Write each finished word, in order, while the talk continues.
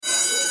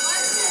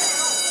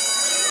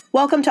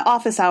Welcome to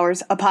Office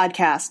Hours, a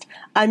podcast.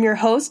 I'm your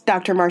host,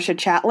 Dr. Marcia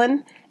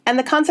Chatlin, and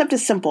the concept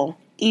is simple.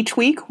 Each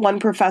week, one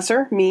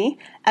professor, me,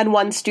 and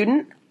one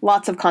student,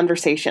 lots of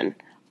conversation.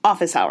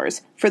 Office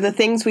Hours, for the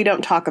things we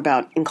don't talk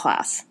about in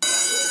class.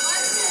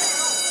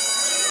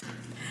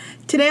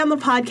 Today on the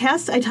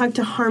podcast, I talked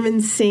to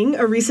Harman Singh,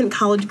 a recent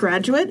college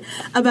graduate,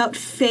 about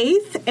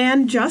faith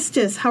and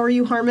justice. How are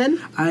you,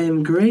 Harman? I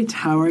am great.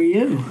 How are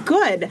you?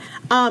 Good.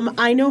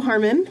 I know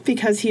Harman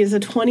because he is a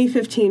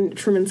 2015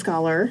 Truman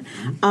Scholar.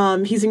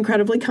 He's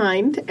incredibly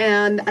kind,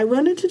 and I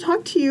wanted to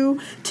talk to you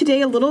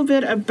today a little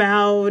bit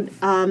about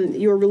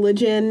your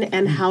religion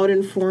and how it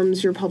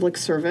informs your public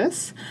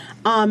service.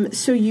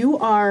 So you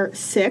are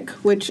Sikh,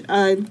 which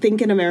I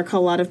think in America a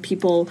lot of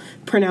people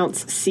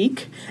pronounce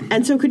Sikh.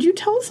 And so could you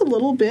tell us a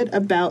little bit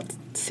about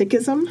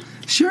Sikhism?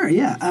 Sure,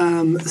 yeah.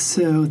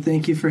 So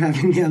thank you for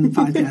having me on the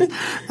podcast.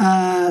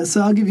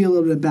 So I'll give you a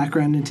little bit of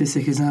background into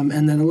Sikhism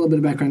and then a little bit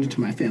of background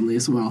into my family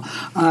as well.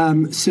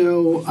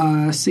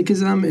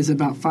 Sikhism is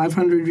about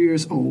 500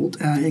 years old.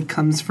 It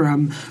comes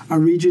from a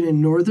region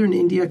in northern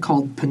India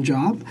called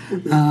Punjab.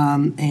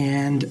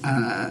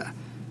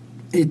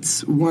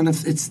 It's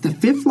the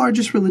fifth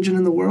largest religion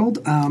in the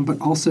world, but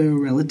also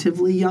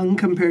relatively young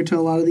compared to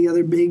a lot of the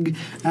other big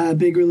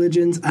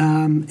religions.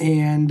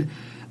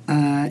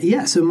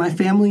 So my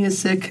family is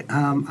Sikh.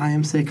 I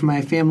am Sikh.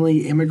 My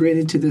family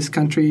immigrated to this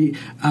country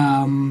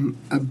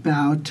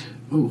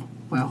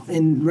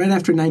right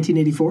after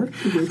 1984,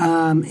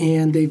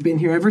 and they've been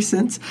here ever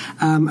since.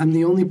 I'm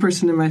the only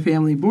person in my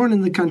family born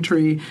in the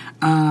country,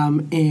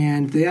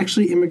 and they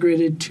actually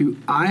immigrated to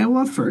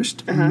Iowa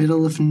first,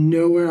 middle of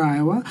nowhere,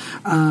 Iowa,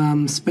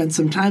 spent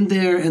some time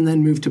there, and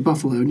then moved to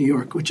Buffalo, New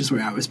York, which is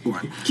where I was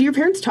born. Do your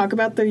parents talk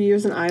about their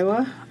years in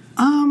Iowa?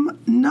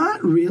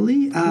 Not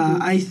really.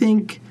 I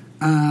think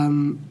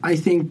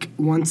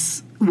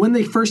when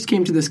they first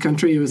came to this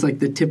country, it was like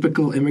the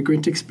typical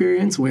immigrant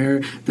experience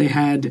where they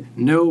had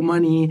no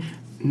money,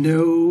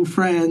 no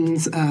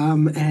friends,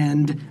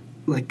 and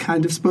like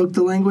kind of spoke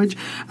the language.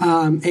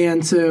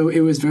 And so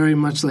it was very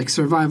much like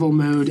survival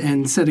mode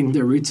and setting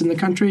their roots in the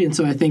country. And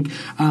so I think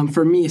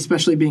for me,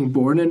 especially being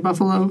born in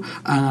Buffalo,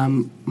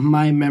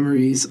 my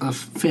memories of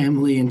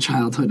family and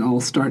childhood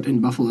all start in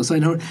Buffalo.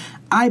 So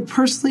I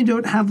personally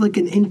don't have like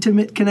an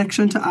intimate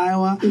connection to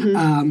Iowa,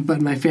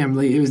 but my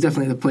family, it was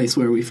definitely the place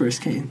where we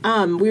first came.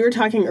 We were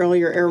talking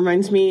earlier, it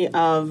reminds me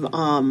of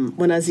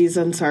when Aziz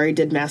Ansari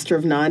did Master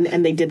of None,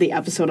 and they did the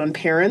episode on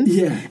parents.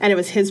 Yeah. And it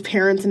was his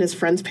parents and his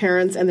friends'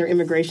 parents and their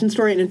immigration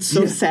story, and it's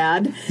so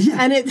sad. Yeah.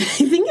 And I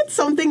think it's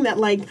something that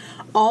like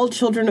all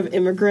children of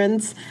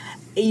immigrants,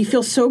 you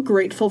feel so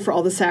grateful for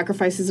all the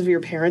sacrifices of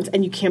your parents,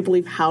 and you can't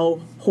believe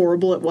how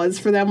horrible it was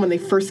for them when they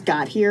first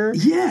got here.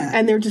 Yeah.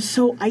 And they're just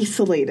so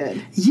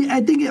isolated. Yeah,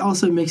 I think it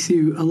also makes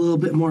you a little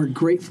bit more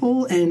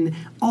grateful and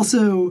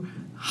also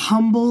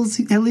humbles,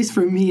 at least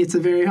for me, it's a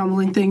very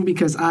humbling thing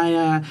because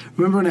I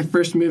remember when I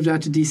first moved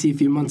out to D.C. a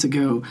few months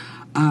ago,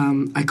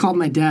 I called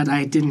my dad.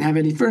 I didn't have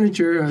any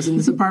furniture. I was in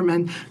this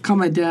apartment. Called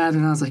my dad,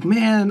 and I was like,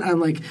 man, I'm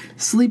like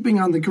sleeping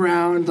on the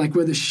ground, like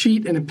with a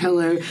sheet and a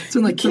pillow. It's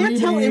been like 3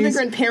 days. Can't tell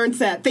immigrant parents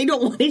that. They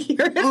don't want to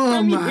hear it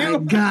from you. Oh, my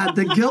God.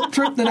 The guilt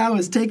trip that I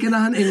was taking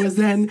on, it was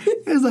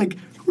like,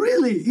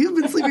 really? You've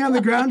been sleeping on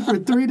the ground for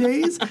 3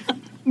 days?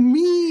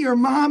 Me, your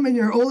mom, and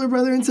your older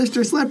brother and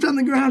sister slept on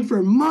the ground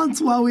for months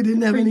while we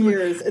didn't have any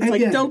years. It's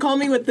like, don't call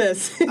me with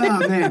this.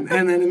 Oh, man.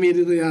 And then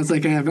immediately I was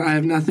like, I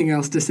have nothing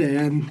else to say.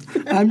 I'm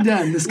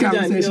done. This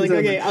conversation's over.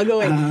 Okay, I'll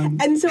go away.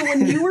 And so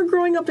when you were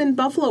growing up in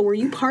Buffalo, were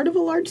you part of a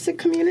large Sikh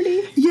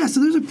community? Yeah, so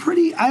there's a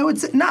pretty, I would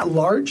say, not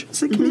large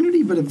Sikh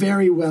community, but a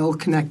very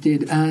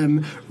well-connected,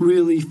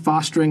 really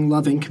fostering,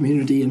 loving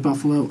community in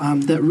Buffalo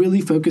that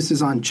really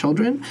focuses on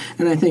children.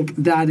 And I think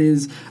that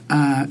is,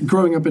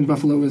 growing up in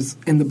Buffalo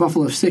in the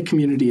Buffalo Sikh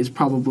community is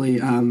probably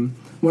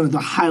one of the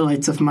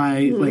highlights of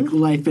my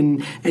life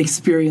and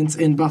experience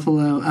in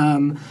Buffalo.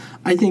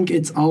 I think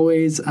it's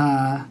always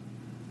growing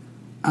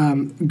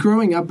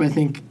up. I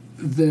think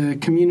the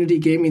community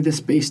gave me the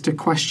space to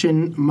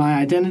question my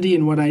identity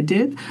and what I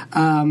did,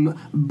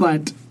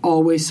 but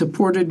always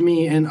supported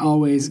me and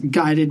always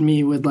guided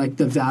me with like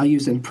the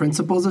values and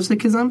principles of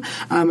Sikhism.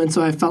 And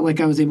so I felt like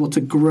I was able to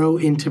grow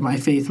into my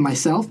faith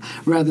myself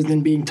rather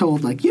than being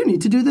told like, you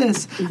need to do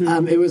this.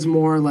 It was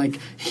more like,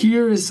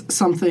 here's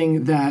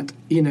something that,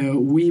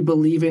 we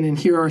believe in, and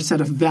here are a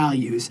set of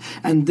values.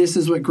 And this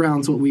is what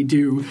grounds what we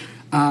do.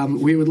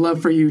 We would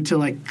love for you to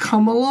like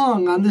come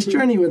along on this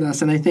journey with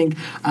us. And I think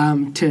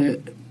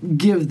to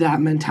give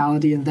that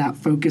mentality and that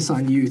focus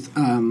on youth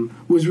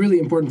was really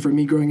important for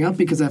me growing up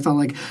because I felt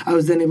like I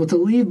was then able to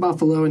leave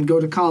Buffalo and go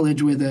to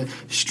college with a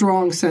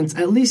strong sense,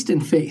 at least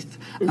in faith,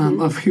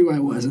 of who I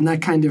was. And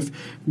that kind of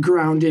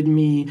grounded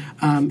me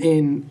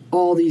in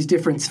all these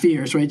different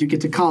spheres, right? You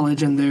get to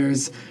college and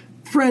there's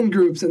friend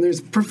groups, and there's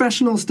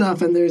professional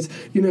stuff, and there's,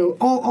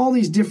 all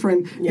these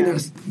different,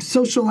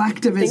 social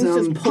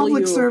activism,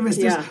 public service.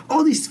 There's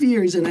all these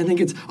spheres, and I think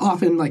it's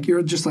often like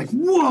you're just like,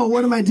 whoa,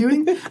 what am I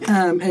doing?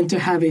 And to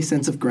have a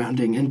sense of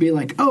grounding and be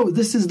like, oh,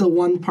 this is the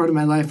one part of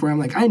my life where I'm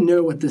like, I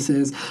know what this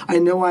is. I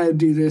know why I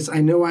do this.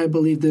 I know why I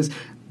believe this.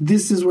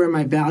 This is where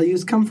my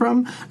values come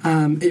from.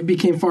 It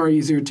became far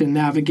easier to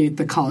navigate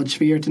the college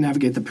sphere, to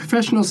navigate the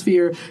professional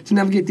sphere, to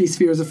navigate these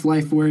spheres of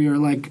life where you're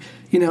like,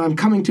 I'm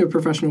coming to a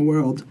professional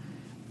world.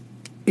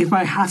 If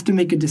I have to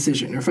make a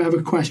decision or if I have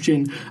a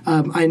question,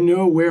 I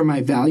know where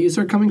my values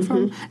are coming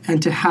from.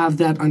 And to have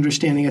that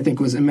understanding, I think,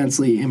 was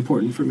immensely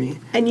important for me.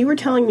 And you were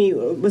telling me,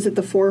 was it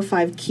the 4 or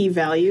 5 key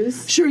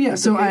values? Sure, yeah.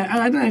 So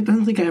I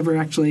don't think I ever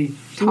actually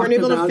talked about... You weren't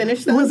able to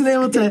finish those? I wasn't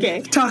able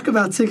to talk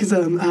about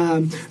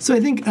Sikhism. So I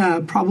think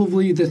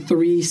probably the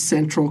 3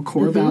 central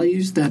core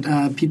values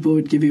that people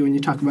would give you when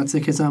you talk about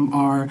Sikhism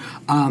are...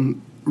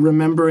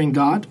 remembering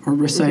God or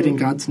reciting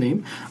God's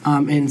name.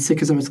 In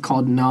Sikhism, it's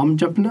called Nam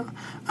Japna,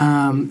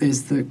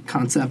 is the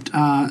concept.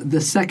 The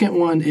second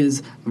one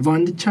is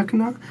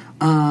Vandchakna,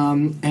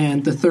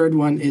 and the third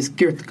one is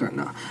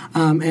Kirtkarna.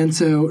 And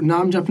so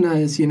Nam Japna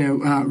is,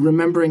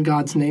 remembering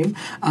God's name.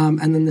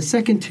 And then the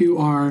second 2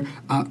 are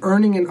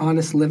earning an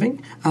honest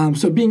living.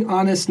 So being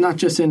honest, not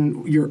just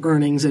in your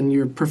earnings and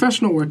your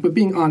professional work, but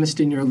being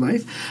honest in your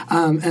life.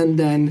 And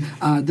then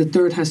the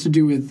third has to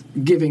do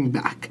with giving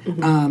back.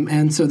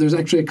 And so there's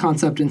actually a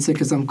concept in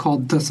Sikhism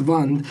called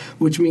Dasvand,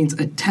 which means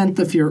a tenth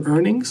of your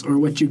earnings or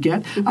what you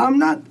get.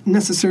 Not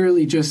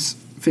necessarily just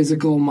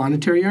physical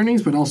monetary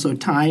earnings, but also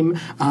time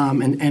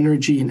and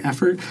energy and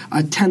effort.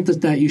 A tenth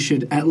of that you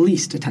should, at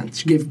least a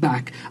tenth, give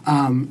back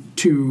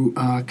to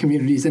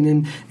communities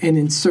and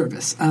in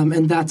service.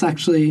 And that's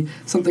actually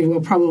something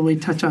we'll probably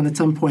touch on at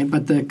some point,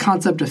 but the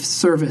concept of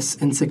service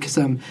in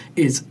Sikhism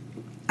is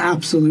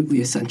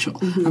absolutely essential.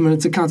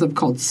 It's a concept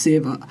called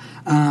seva,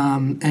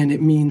 and it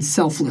means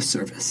selfless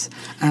service.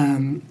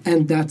 And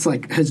that's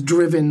has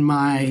driven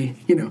my,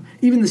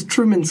 even this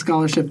Truman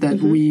Scholarship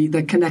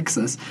that connects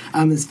us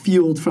is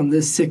fueled from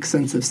this Sikh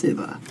sense of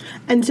seva.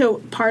 And so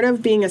part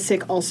of being a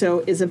Sikh also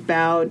is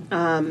about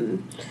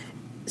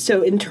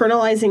so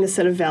internalizing a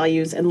set of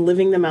values and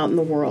living them out in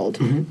the world.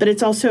 But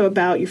it's also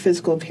about your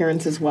physical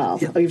appearance as well,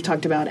 you've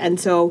talked about. And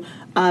so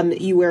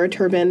you wear a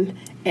turban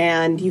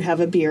and you have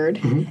a beard.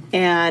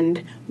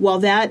 And while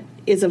that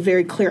is a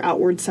very clear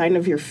outward sign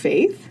of your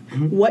faith,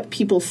 what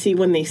people see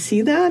when they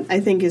see that, I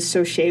think, is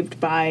so shaped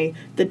by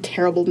the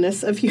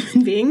terribleness of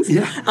human beings.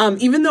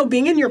 Even though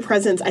being in your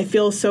presence, I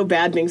feel so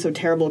bad being so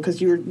terrible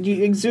because you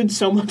exude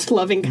so much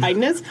loving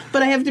kindness,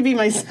 but I have to be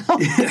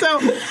myself. So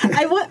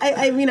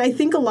I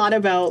think a lot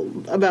about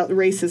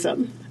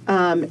racism.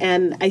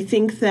 And I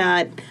think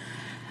that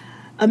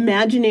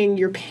imagining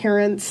your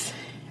parents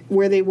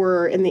where they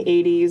were in the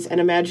 80s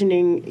and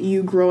imagining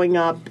you growing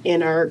up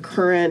in our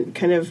current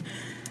kind of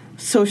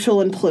social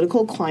and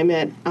political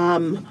climate,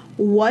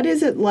 what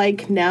is it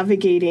like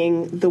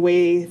navigating the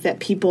way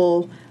that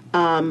people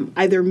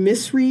either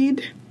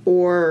misread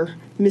or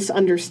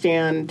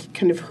misunderstand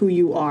kind of who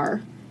you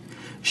are?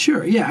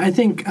 Sure, yeah. I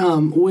think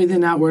with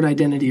an outward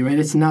identity, right,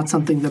 it's not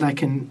something that I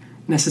can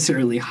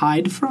necessarily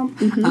hide from.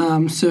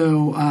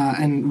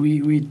 And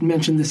we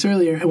mentioned this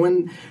earlier.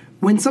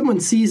 When someone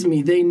sees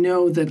me, they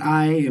know that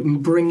I am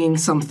bringing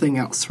something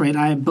else, right?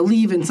 I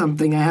believe in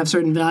something. I have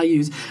certain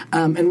values.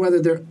 And whether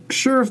they're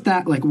sure of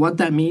that, like what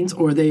that means,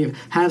 or they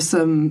have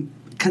some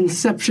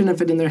conception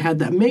of it in their head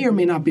that may or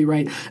may not be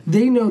right,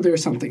 they know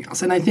there's something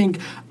else. And I think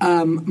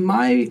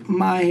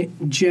my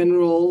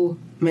general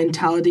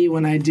mentality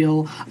when I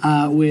deal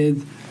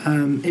with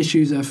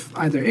issues of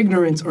either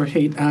ignorance or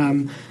hate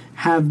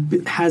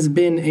has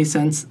been a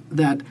sense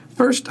that,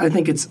 first, I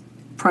think it's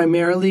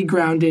primarily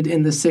grounded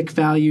in the Sikh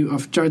value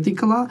of Chardi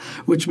Kala,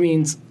 which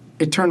means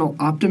eternal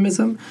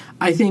optimism.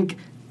 I think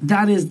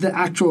that is the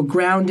actual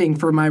grounding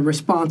for my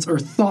response or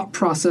thought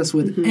process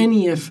with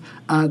any of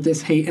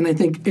this hate. And I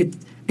think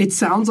it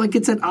sounds like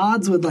it's at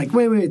odds with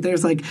wait,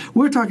 there's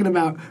we're talking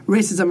about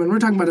racism and we're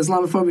talking about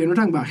Islamophobia and we're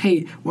talking about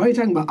hate. Why are you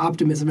talking about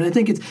optimism? And I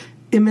think it's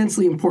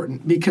immensely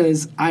important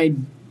because I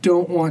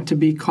don't want to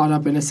be caught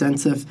up in a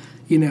sense of,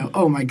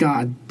 oh my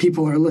God,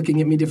 people are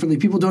looking at me differently.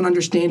 People don't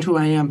understand who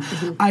I am.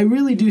 I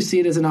really do see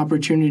it as an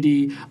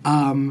opportunity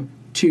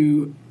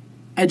to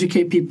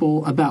educate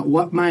people about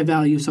what my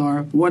values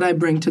are, what I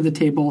bring to the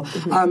table.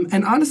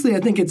 And honestly, I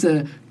think it's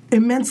a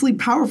immensely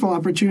powerful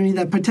opportunity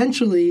that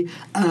potentially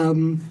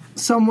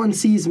someone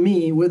sees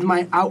me with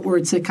my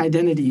outward Sikh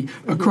identity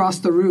across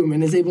the room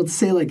and is able to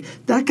say,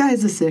 that guy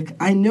is a Sikh.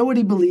 I know what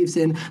he believes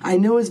in. I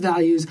know his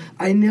values.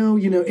 I know,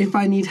 if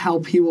I need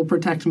help, he will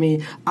protect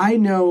me. I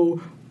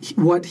know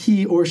what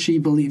he or she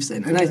believes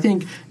in. And I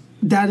think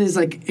that is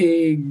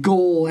a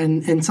goal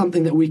and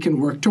something that we can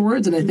work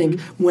towards. And I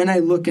think when I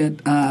look at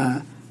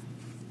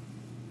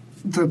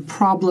the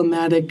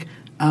problematic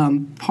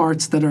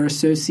parts that are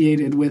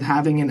associated with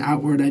having an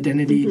outward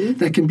identity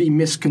that can be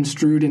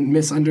misconstrued and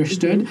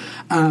misunderstood,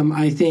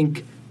 I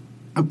think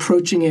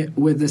approaching it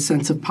with a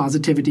sense of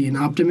positivity and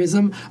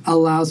optimism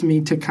allows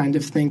me to kind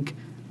of think,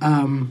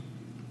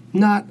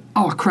 not,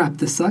 oh, crap,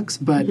 this sucks,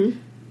 but,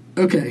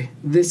 okay,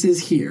 this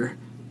is here.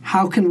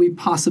 How can we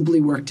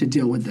possibly work to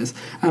deal with this?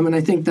 And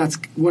I think that's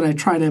what I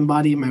try to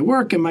embody in my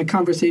work and my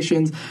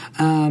conversations.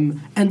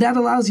 And that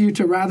allows you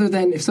to, rather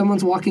than if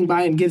someone's walking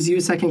by and gives you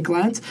a second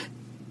glance,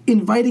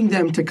 inviting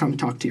them to come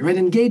talk to you, right?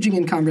 Engaging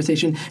in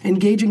conversation,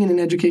 engaging in an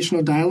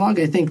educational dialogue,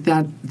 I think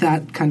that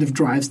kind of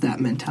drives that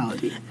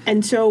mentality.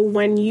 And so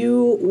when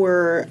you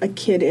were a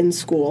kid in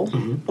school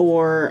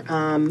or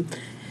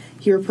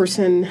you're a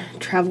person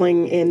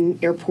traveling in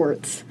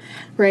airports,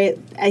 right?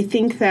 I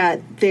think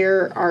that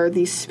there are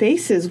these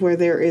spaces where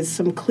there is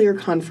some clear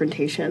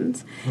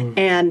confrontations.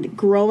 And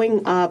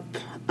growing up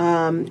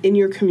in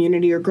your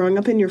community or growing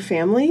up in your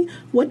family,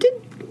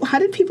 how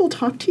did people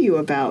talk to you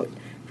about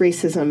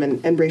racism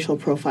and racial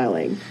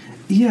profiling?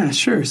 Yeah,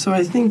 sure. So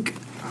I think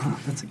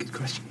that's a good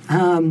question.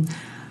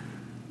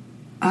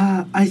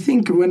 I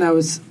think when I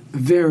was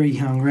very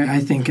young, right? I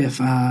think if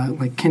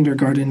like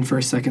kindergarten,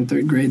 first, second,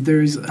 third grade,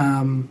 there's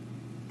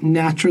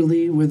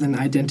naturally with an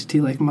identity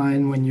like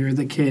mine, when you're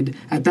the kid.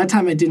 At that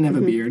time, I didn't have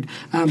a beard,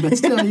 but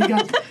still, you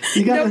got.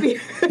 No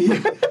beard. Yeah,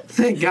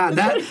 thank God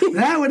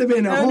that would have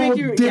been a whole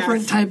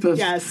different type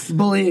of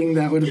bullying.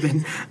 That would have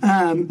been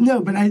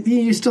no, but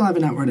you still have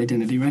an outward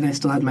identity, right? I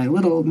still had my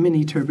little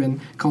mini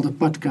turban called a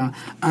patka,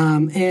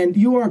 and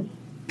you are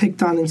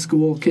picked on in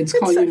school. Kids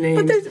call you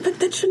names, but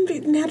that shouldn't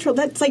be natural.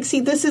 That's like, see,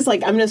 this is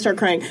like, I'm going to start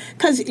crying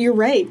because you're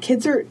right.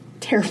 Kids are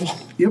terrible.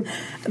 Yep.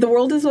 The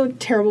world is a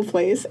terrible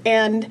place.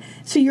 And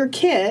so you're a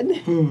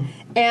kid.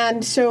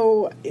 And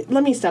so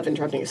let me stop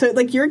interrupting you. So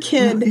like you're a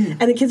kid and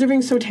the kids are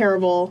being so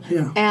terrible.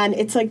 Yeah. And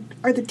it's like,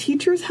 are the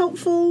teachers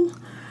helpful?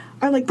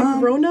 Are like the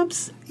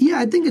grown-ups? Yeah,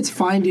 I think it's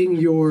finding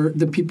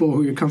the people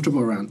who you're comfortable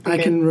around. Okay. I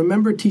can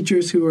remember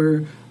teachers who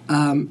were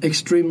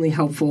extremely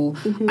helpful.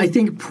 I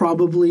think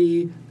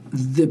probably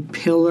the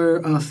pillar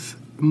of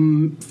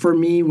for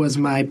me was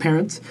my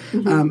parents,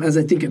 as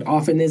I think it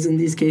often is in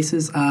these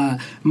cases.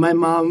 My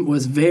mom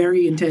was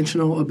very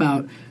intentional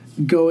about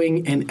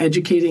going and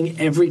educating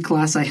every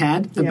class I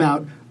had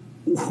about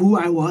who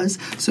I was.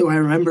 So I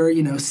remember,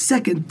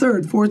 second,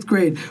 third, fourth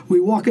grade, we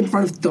walk in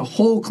front of the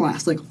whole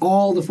class, like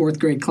all the fourth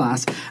grade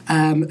class.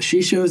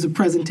 She shows a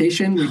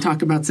presentation. We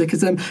talk about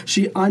Sikhism.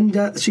 She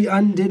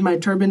undid my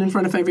turban in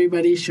front of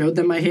everybody, showed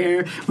them my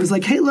hair, was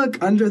like, hey,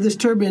 look, under this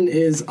turban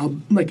is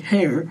like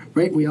hair,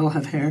 right? We all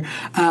have hair.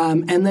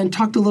 And then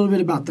talked a little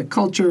bit about the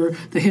culture,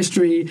 the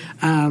history.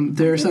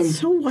 There are some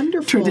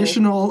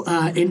traditional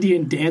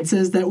Indian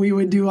dances that we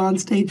would do on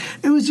stage.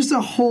 It was just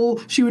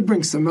she would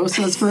bring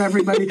samosas for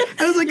everybody.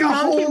 It was like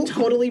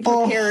totally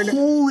prepared a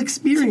whole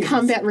experience to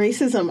combat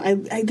racism.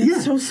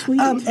 That's so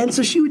sweet. And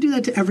so she would do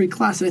that to every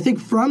class. And I think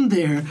from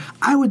there,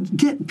 I would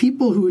get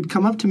people who would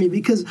come up to me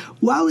because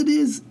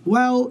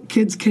while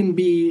kids can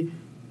be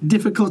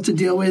difficult to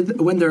deal with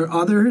when they're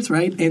others,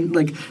 right? And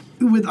like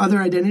with other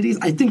identities,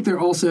 I think they're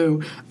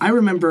also, I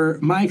remember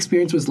my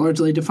experience was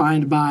largely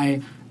defined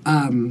by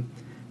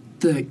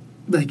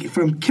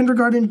from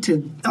kindergarten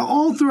to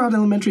all throughout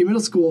elementary, middle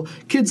school,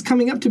 kids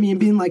coming up to me and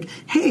being like,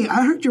 hey,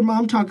 I heard your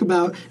mom talk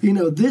about,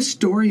 this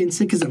story in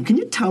Sikhism. Can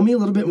you tell me a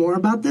little bit more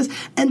about this?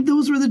 And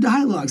those were the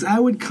dialogues. I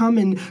would come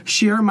and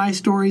share my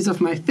stories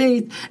of my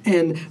faith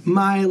and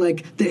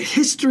the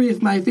history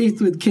of my faith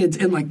with kids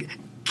in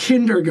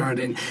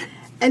kindergarten.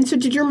 And so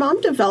did your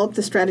mom develop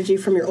the strategy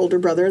from your older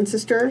brother and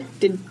sister?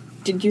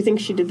 Did you think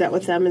she did that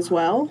with them as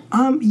well?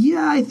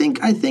 Yeah, I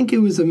think it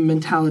was a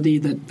mentality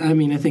that,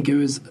 I think it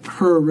was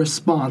her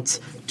response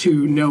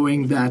to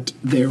knowing that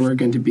there were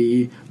going to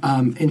be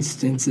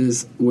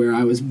instances where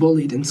I was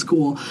bullied in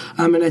school.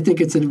 And I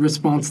think it's a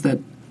response that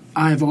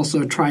I've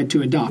also tried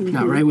to adopt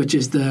now, right? Which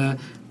is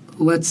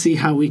let's see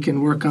how we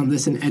can work on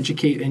this and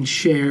educate and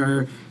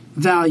share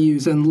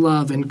values and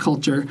love and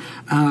culture.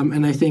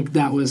 And I think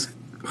that was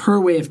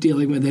her way of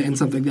dealing with it and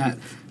something that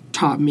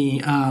taught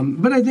me.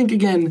 But I think,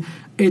 again,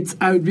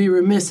 I would be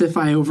remiss if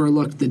I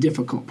overlooked the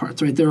difficult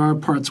parts, right? There are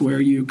parts where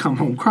you come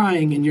home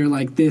crying and you're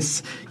like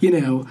this,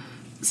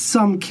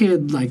 some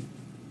kid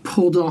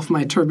pulled off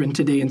my turban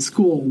today in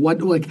school.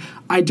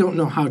 I don't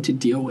know how to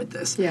deal with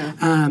this. Yeah.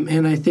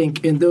 And I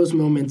think in those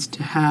moments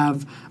to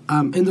have,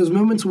 in those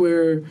moments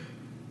where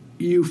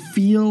you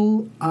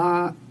feel,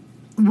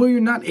 where you're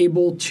not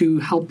able to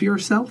help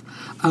yourself,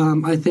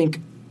 I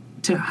think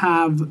to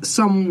have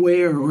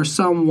somewhere or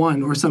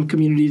someone or some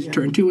community to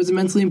turn to is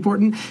immensely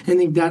important. And I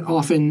think that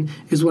often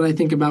is what I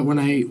think about when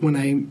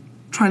I'm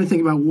trying to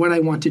think about what I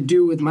want to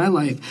do with my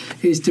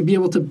life, is to be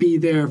able to be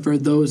there for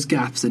those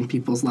gaps in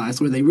people's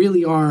lives where they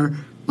really are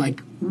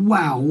like,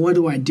 wow, what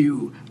do I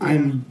do?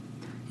 Yeah.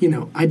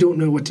 I don't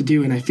know what to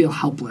do and I feel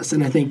helpless.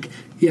 And I think,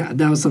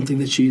 that was something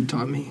that she had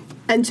taught me.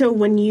 And so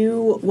when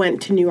you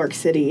went to New York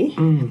City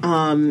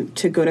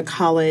to go to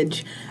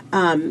college,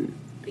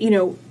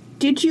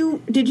 Did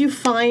you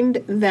find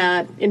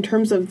that in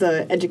terms of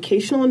the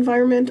educational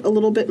environment a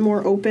little bit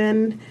more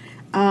open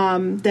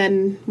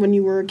than when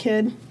you were a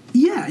kid?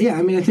 Yeah.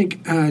 I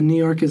think New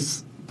York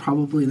is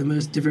probably the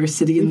most diverse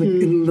city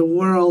in the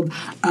world,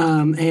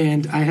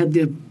 and I had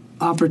the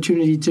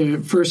opportunity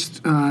to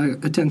first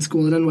attend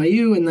school at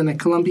NYU and then at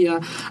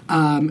Columbia,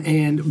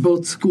 and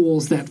both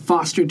schools that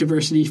foster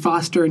diversity,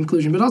 foster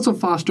inclusion, but also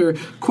foster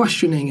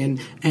questioning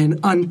and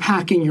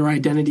unpacking your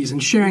identities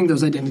and sharing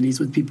those identities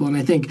with people. And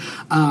I think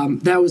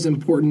that was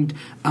important.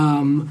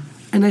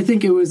 And I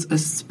think it was a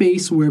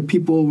space where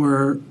people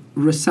were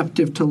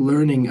receptive to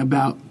learning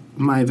about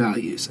my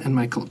values and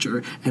my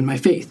culture and my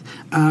faith.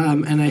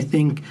 And I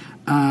think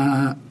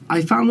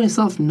I found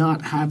myself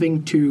not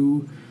having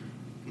to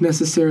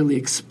necessarily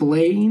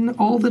explain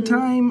all the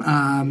time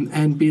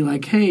and be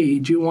like, hey,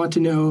 do you want to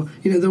know,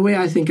 the way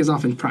I think is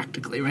often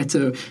practically, right?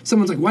 So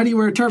someone's like, why do you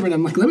wear a turban?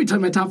 I'm like, let me tell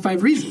you my top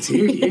 5 reasons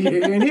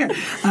here, and here.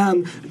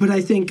 But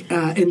I think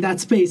in that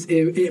space,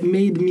 it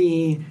made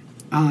me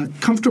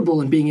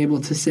comfortable in being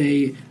able to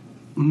say,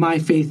 my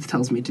faith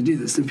tells me to do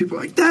this. And people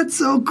are like, that's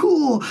so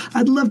cool.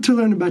 I'd love to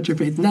learn about your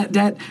faith. And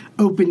that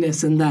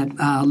openness and that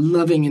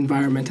loving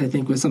environment, I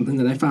think, was something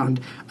that I found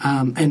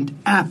and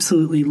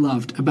absolutely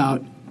loved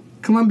about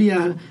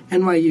Columbia,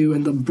 NYU,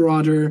 and the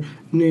broader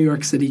New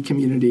York City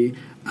community.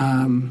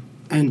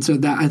 And so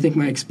that, I think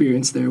my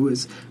experience there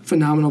was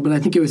phenomenal. But I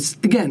think it was,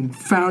 again,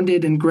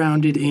 founded and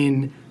grounded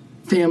in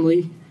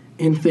family,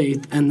 in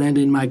faith, and then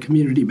in my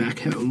community back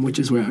home, which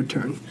is where I would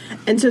turn.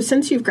 And so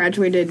since you've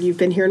graduated, you've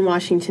been here in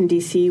Washington,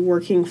 D.C.,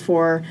 working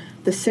for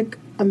the Sikh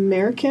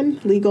American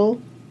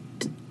Legal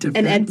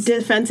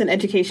Defense and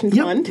Education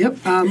Fund. Yep.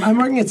 I'm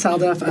working at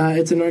SALDEF.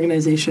 It's an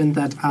organization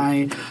that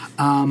I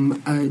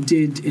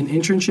did an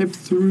internship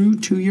through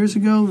 2 years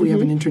ago. We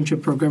have an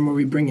internship program where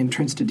we bring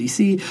interns to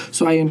D.C.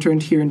 So I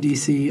interned here in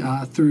D.C.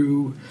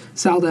 Through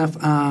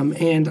SALDEF,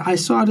 and I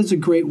saw it as a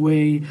great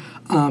way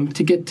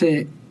to get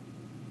to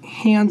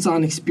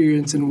hands-on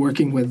experience in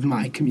working with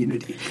my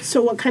community.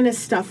 So what kind of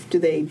stuff do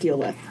they deal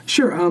with?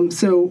 Sure.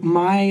 So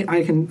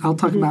I'll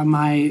talk about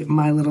my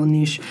little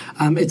niche.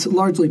 It's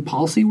largely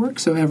policy work.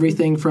 So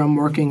everything from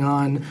working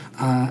on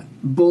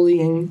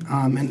bullying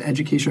and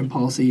education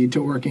policy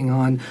to working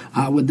on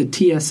with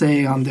the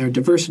TSA on their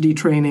diversity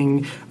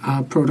training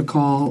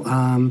protocol,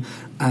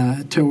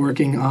 to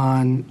working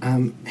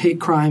on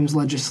hate crimes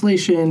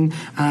legislation.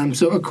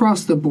 So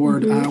across the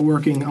board,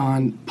 working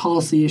on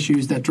policy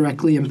issues that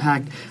directly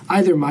impact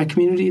either my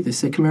community, the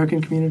Sikh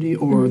American community,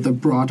 or the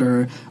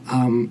broader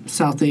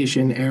South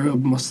Asian,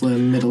 Arab,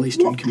 Muslim, Middle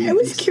Eastern communities. I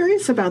was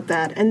curious about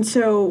that. And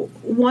so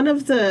one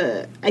of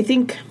the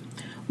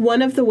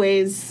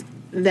ways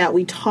that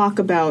we talk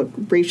about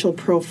racial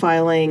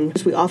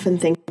profiling, we often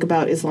think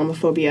about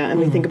Islamophobia and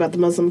we think about the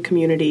Muslim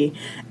community.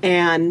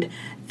 And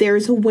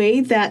there's a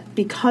way that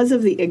because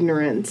of the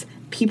ignorance,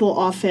 people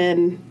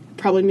often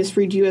probably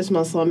misread you as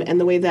Muslim, and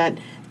the way that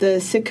the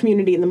Sikh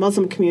community and the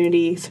Muslim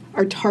communities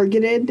are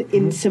targeted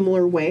in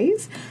similar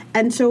ways.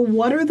 And so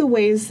what are the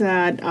ways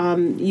that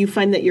you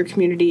find that your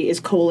community is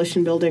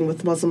coalition building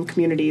with Muslim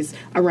communities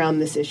around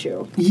this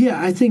issue?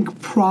 Yeah, I think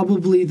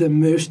probably the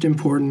most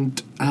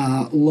important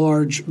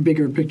large,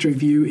 bigger picture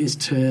view is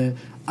to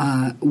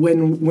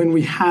when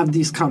we have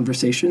these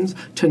conversations,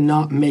 to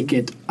not make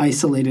it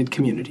isolated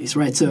communities,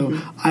 right? So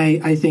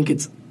I think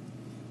it's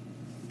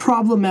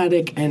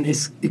problematic and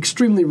is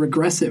extremely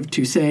regressive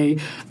to say,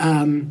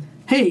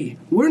 hey,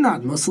 we're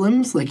not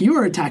Muslims, like you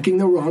are attacking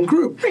the wrong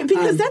group. Right,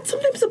 because that's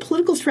sometimes a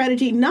political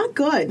strategy, not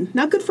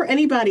good for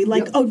anybody.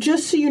 Like, oh,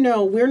 just so you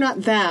know, we're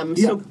not them,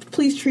 so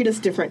please treat us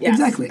different. Yes.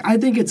 Exactly. I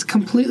think it's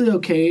completely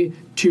okay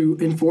to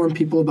inform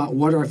people about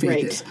what our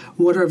faith is,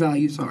 what our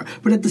values are.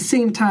 But at the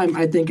same time,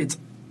 I think it's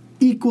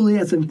equally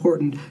as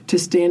important to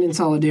stand in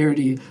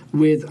solidarity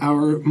with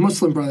our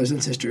Muslim brothers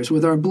and sisters,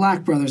 with our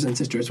Black brothers and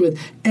sisters, with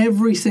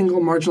every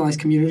single marginalized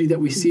community that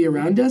we see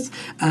around us,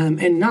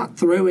 and not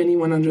throw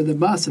anyone under the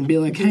bus and be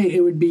like, hey, it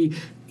would be,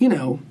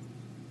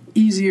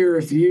 easier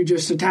if you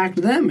just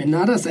attacked them and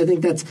not us. I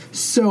think that's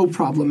so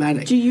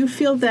problematic. Do you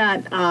feel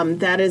that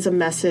that is a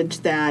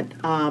message that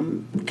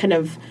kind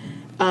of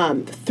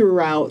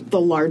throughout the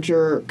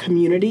larger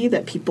community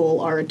that people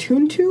are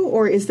attuned to,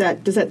 or does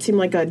that seem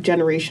like a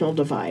generational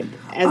divide,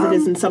 as it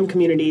is in some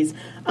communities?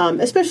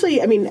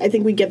 Especially, I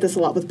think we get this a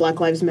lot with Black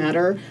Lives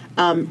Matter.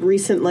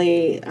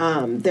 Recently,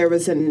 there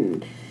was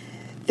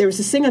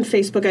this thing on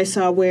Facebook I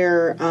saw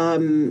where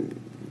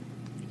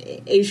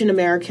Asian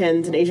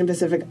Americans and Asian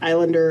Pacific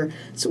Islanders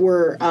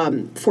were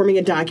forming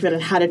a document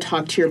on how to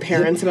talk to your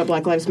parents about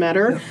Black Lives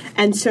Matter.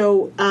 And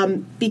so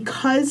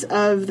because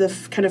of the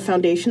kind of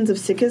foundations of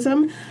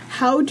Sikhism,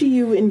 how do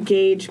you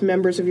engage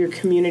members of your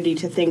community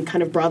to think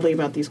kind of broadly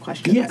about these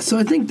questions? Yeah, so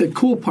I think the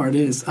cool part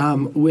is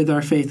with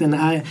our faith, and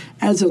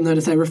as you'll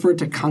notice, I refer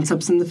to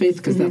concepts in the faith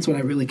because that's what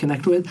I really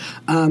connect with.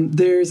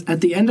 There's,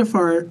 at the end of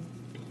our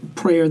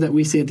prayer that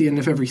we say at the end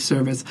of every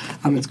service,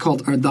 it's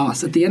called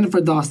Ardas. At the end of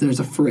Ardas, there's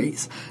a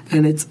phrase,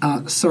 and it's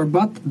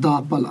Sarbat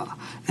da Pala.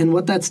 And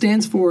what that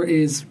stands for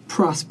is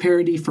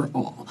prosperity for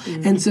all.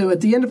 And so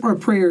at the end of our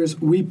prayers,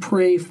 we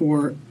pray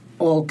for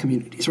all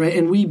communities, right?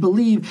 And we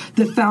believe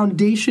the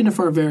foundation of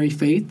our very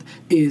faith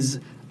is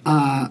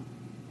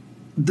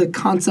the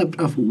concept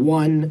of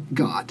one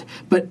God.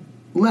 But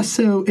less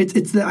so,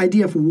 it's the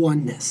idea of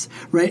oneness,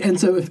 right? And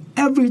so if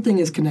everything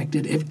is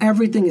connected, if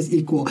everything is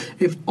equal,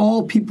 if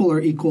all people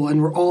are equal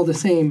and we're all the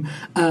same,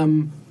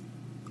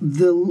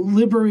 the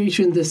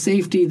liberation, the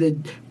safety, the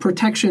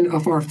protection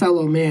of our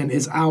fellow man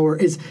is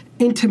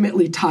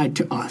intimately tied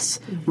to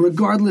us,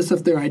 regardless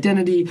of their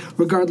identity,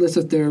 regardless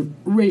of their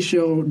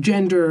racial,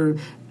 gender,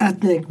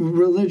 ethnic,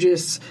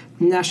 religious,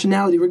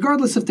 nationality,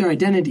 regardless of their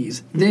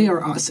identities. They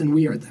are us and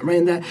we are them, right?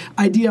 And that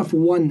idea of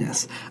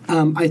oneness,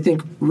 I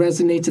think,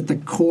 resonates at the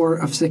core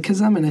of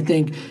Sikhism, and I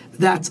think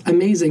that's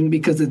amazing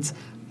because it's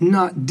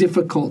not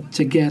difficult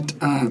to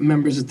get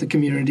members of the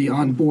community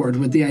on board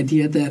with the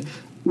idea that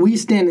we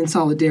stand in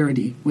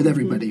solidarity with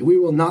everybody. We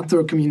will not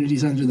throw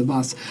communities under the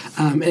bus.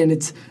 And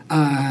it's,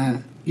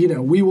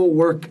 we will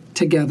work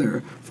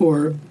together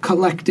for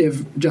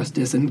collective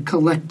justice and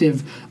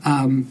collective,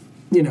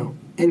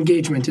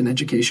 engagement in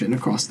education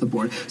across the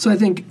board. So I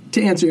think,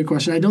 to answer your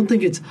question, I don't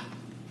think it's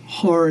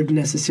hard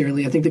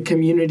necessarily. I think the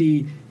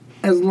community,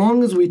 as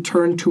long as we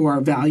turn to our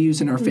values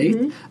and our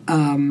faith,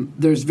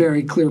 there's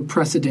very clear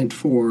precedent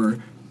for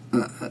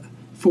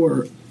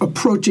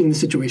approaching the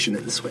situation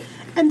in this way.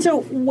 And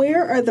so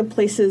where are the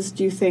places,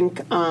 do you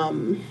think,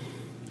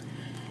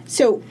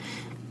 so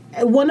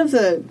one of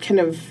the kind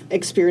of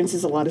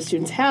experiences a lot of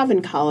students have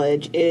in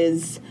college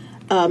is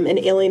an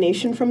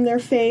alienation from their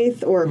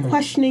faith or a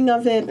questioning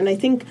of it. And I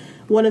think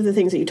one of the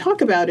things that you talk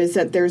about is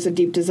that there's a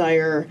deep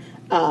desire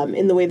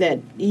in the way that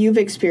you've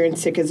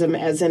experienced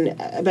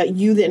Sikhism about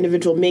you, the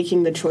individual,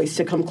 making the choice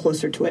to come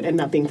closer to it and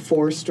not being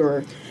forced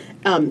or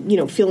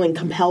feeling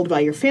compelled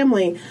by your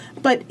family.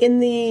 But in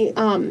the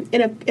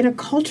in a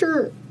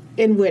culture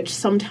in which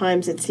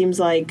sometimes it seems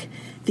like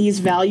these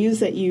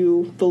values that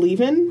you believe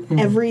in,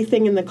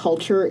 everything in the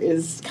culture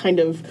is kind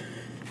of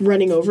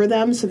running over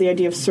them. So the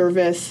idea of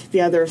service,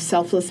 the other of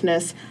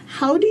selflessness.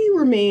 How do you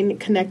remain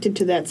connected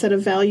to that set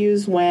of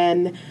values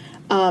when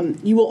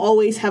you will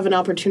always have an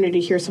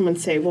opportunity to hear someone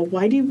say, well,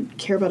 why do you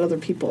care about other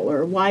people?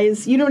 Or why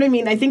is, you know what I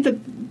mean? I think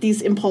that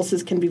these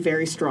impulses can be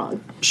very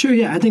strong. Sure,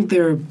 yeah. I think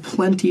there are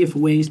plenty of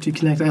ways to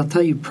connect. I'll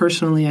tell you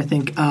personally, I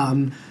think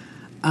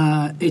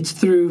it's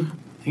through,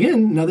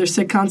 again, another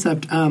Sikh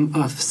concept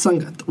of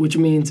Sangat, which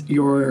means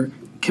your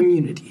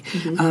community.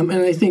 And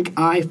I think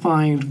I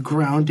find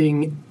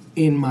grounding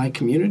in my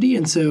community.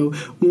 And so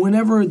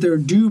whenever there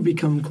do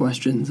become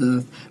questions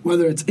of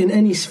whether it's in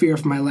any sphere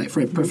of my life,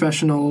 right,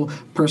 professional,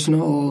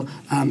 personal,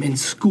 in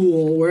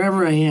school,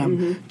 wherever I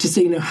am, to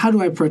say, how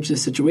do I approach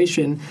this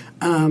situation?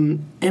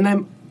 And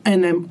I'm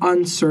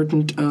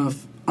uncertain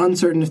of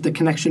the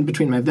connection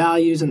between my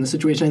values and the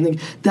situation. I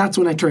think that's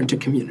when I turn to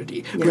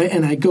community, right?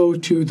 And I go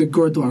to the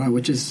Gurdwara,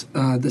 which is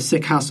the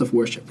Sikh house of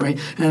worship, right?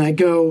 And I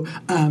go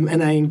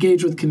and I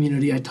engage with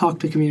community. I talk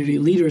to community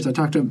leaders. I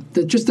talk to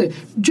just the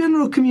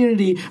general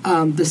community,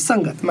 the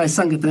Sangat, my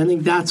Sangat. And I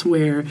think that's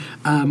where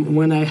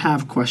when I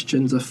have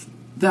questions of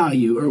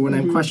value or when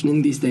I'm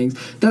questioning these things,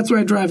 that's where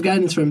I derive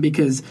guidance from,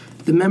 because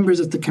the members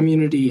of the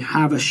community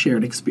have a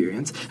shared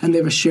experience and they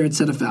have a shared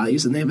set of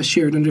values and they have a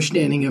shared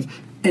understanding of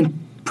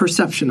and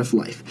perception of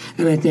life.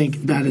 And I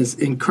think that is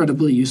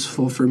incredibly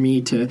useful for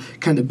me to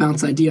kind of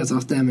bounce ideas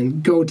off them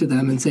and go to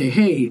them and say,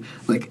 hey,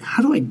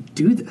 how do I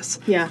do this?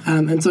 Yeah.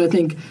 And so I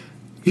think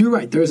you're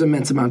right. There's an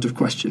immense amount of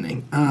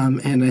questioning.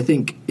 And I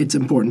think it's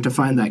important to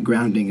find that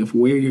grounding of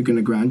where you're going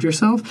to ground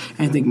yourself.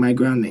 And I think my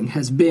grounding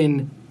has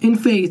been in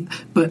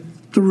faith, but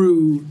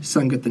through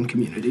Sangat and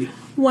community.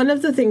 One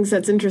of the things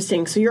that's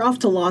interesting, so you're off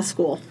to law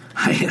school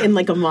in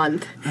a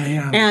month. I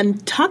am.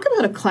 And talk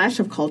about a clash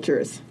of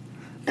cultures.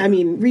 I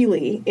mean,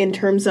 really, in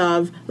terms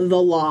of the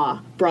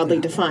law broadly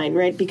defined,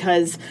 right?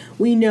 Because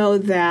we know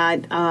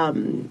that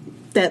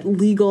that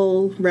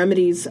legal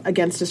remedies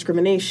against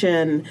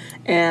discrimination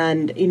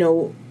and,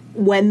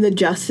 when the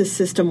justice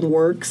system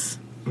works,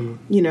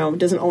 it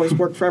doesn't always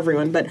work for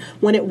everyone, but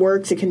when it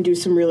works, it can do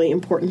some really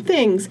important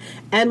things.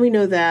 And we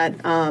know that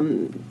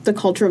the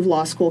culture of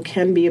law school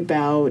can be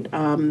about,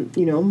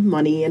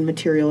 money and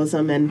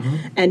materialism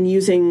and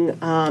using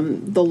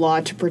the law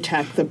to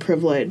protect the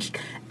privileged.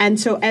 And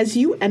so as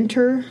you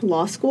enter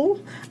law school,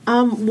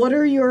 what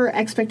are your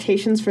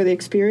expectations for the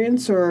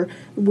experience, or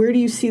where do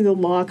you see the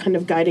law kind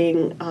of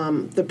guiding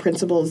the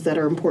principles that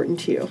are important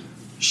to you?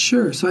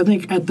 Sure. So I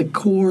think at the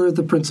core,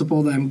 the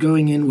principle that I'm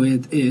going in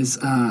with is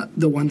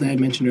the one that I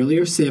mentioned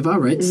earlier, seva,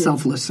 right?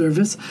 Selfless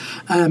service.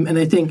 And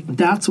I think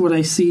that's what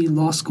I see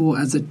law school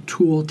as a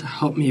tool to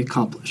help me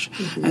accomplish.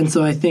 And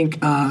so I think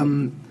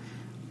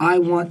I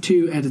want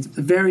to, at its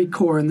very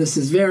core, and this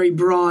is very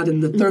broad in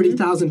the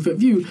 30,000-foot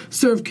view,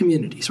 serve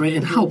communities, right?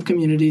 And help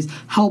communities,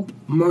 help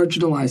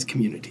marginalized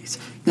communities.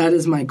 That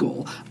is my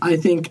goal. I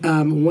think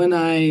when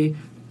I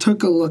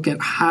took a look at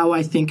how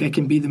I think I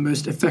can be the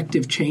most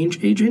effective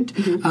change agent,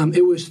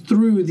 it was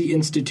through the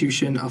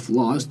institution of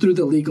laws, through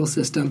the legal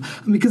system,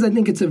 because I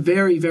think it's a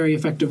very, very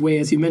effective way,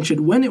 as you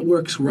mentioned, when it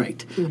works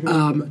right,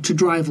 to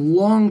drive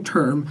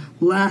long-term,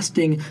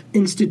 lasting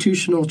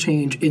institutional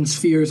change in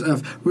spheres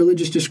of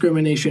religious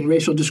discrimination,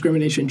 racial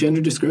discrimination,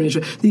 gender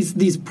discrimination,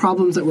 these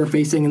problems that we're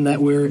facing and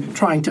that we're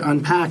trying to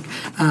unpack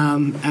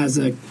as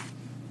a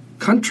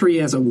country,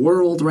 as a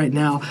world right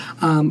now,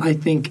 I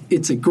think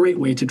it's a great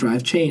way to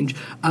drive change.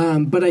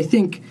 But I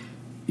think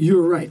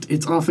you're right.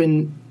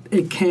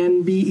 It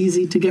can be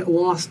easy to get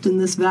lost in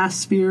this vast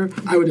sphere.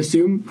 I would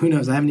assume, who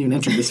knows, I haven't even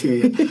entered the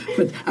sphere yet,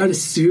 but I would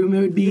assume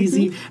it would be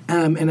easy.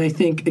 And I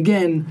think,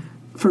 again,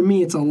 for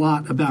me, it's a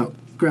lot about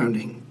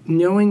grounding.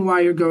 Knowing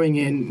why you're going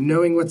in,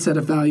 knowing what set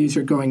of values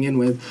you're going in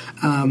with,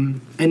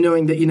 and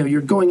knowing that,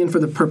 you're going in for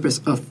the purpose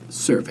of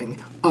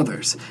serving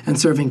others and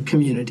serving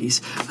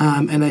communities.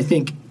 And I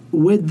think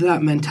with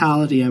that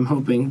mentality, I'm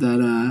hoping that,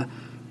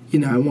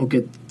 I won't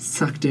get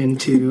sucked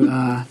into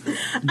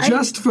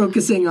just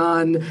focusing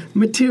on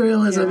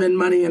materialism and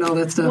money and all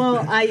that stuff.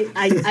 Well,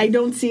 I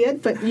don't see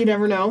it, but you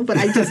never know. But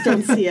I just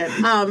don't see it.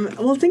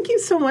 Well, thank you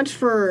so much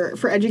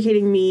for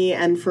educating me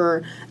and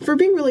for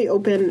being really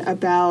open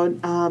about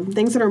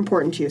things that are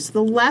important to you. So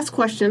the last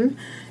question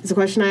is a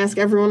question I ask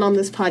everyone on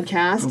this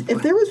podcast.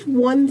 If there was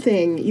one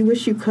thing you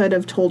wish you could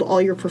have told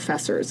all your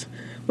professors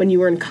when you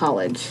were in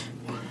college,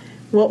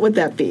 what would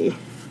that be?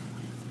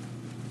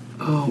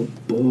 Oh,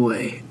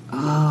 boy.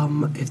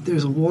 If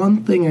there's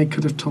one thing I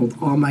could have told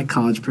all my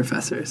college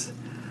professors,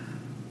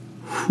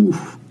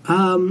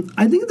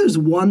 I think if there's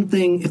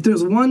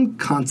one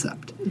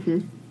concept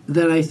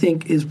that I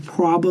think is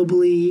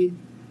probably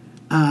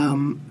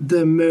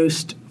the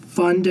most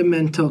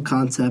fundamental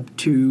concept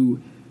to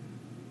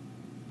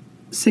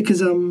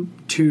Sikhism,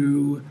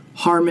 to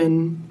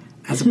Harmon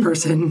as a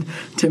person,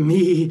 to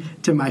me,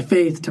 to my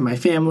faith, to my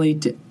family,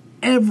 to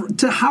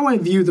how I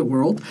view the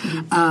world,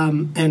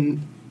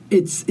 and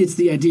it's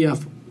the idea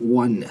of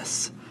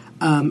oneness.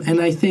 And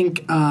I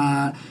think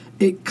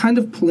it kind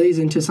of plays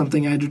into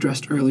something I'd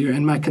addressed earlier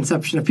in my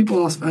conception of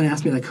people often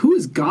ask me, like, who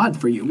is God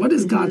for you? What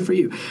is God for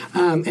you?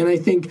 And I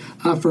think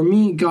for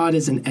me, God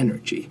is an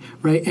energy,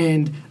 right?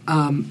 And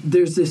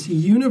there's this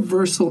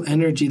universal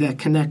energy that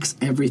connects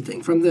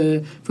everything from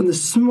the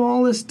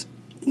smallest,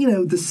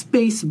 the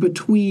space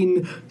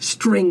between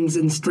strings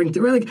and string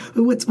theory, like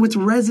what's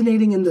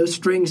resonating in those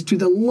strings to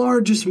the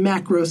largest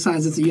macro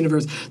size of the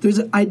universe. There's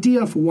an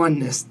idea of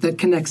oneness that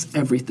connects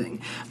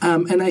everything.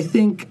 And I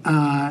think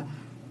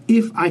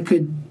if I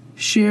could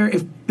share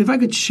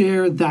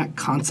that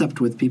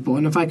concept with people,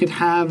 and if I could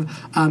have,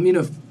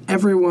 if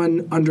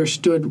everyone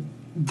understood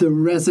the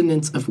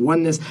resonance of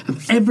oneness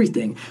of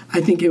everything, I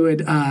think it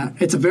would,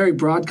 it's a very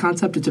broad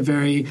concept, it's a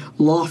very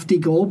lofty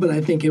goal, but I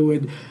think it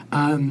would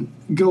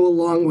go a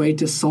long way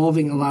to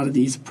solving a lot of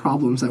these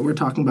problems that we're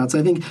talking about. So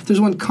I think if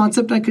there's one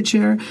concept I could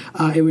share,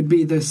 it would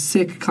be the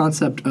Sikh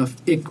concept of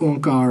Ik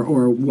Onkar,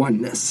 or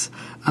oneness,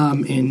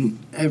 in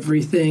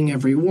everything,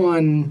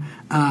 everyone.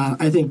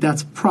 I think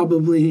that's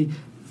probably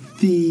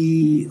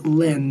the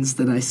lens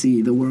that I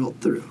see the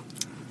world through.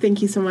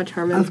 Thank you so much,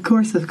 Harmon. Of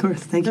course. Thank you for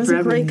having me. That was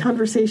a great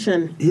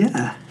conversation.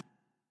 Yeah.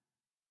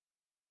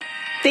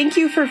 Thank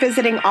you for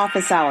visiting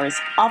Office Hours.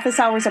 Office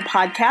Hours, a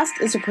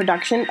podcast, is a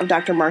production of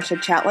Dr. Marcia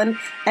Chatelain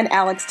and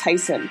Alex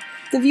Tyson.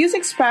 The views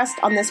expressed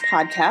on this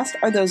podcast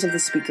are those of the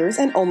speakers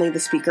and only the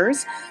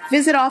speakers.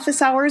 Visit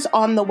Office Hours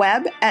on the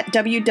web at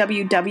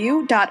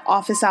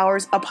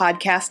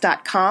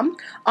www.officehoursapodcast.com,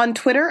 on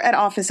Twitter at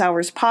Office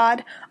Hours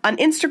Pod, on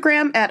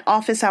Instagram at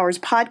Office Hours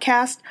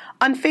Podcast,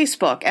 on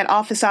Facebook at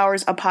Office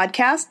Hours a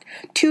Podcast.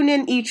 Tune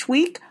in each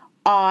week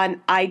on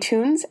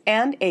iTunes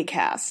and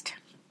Acast.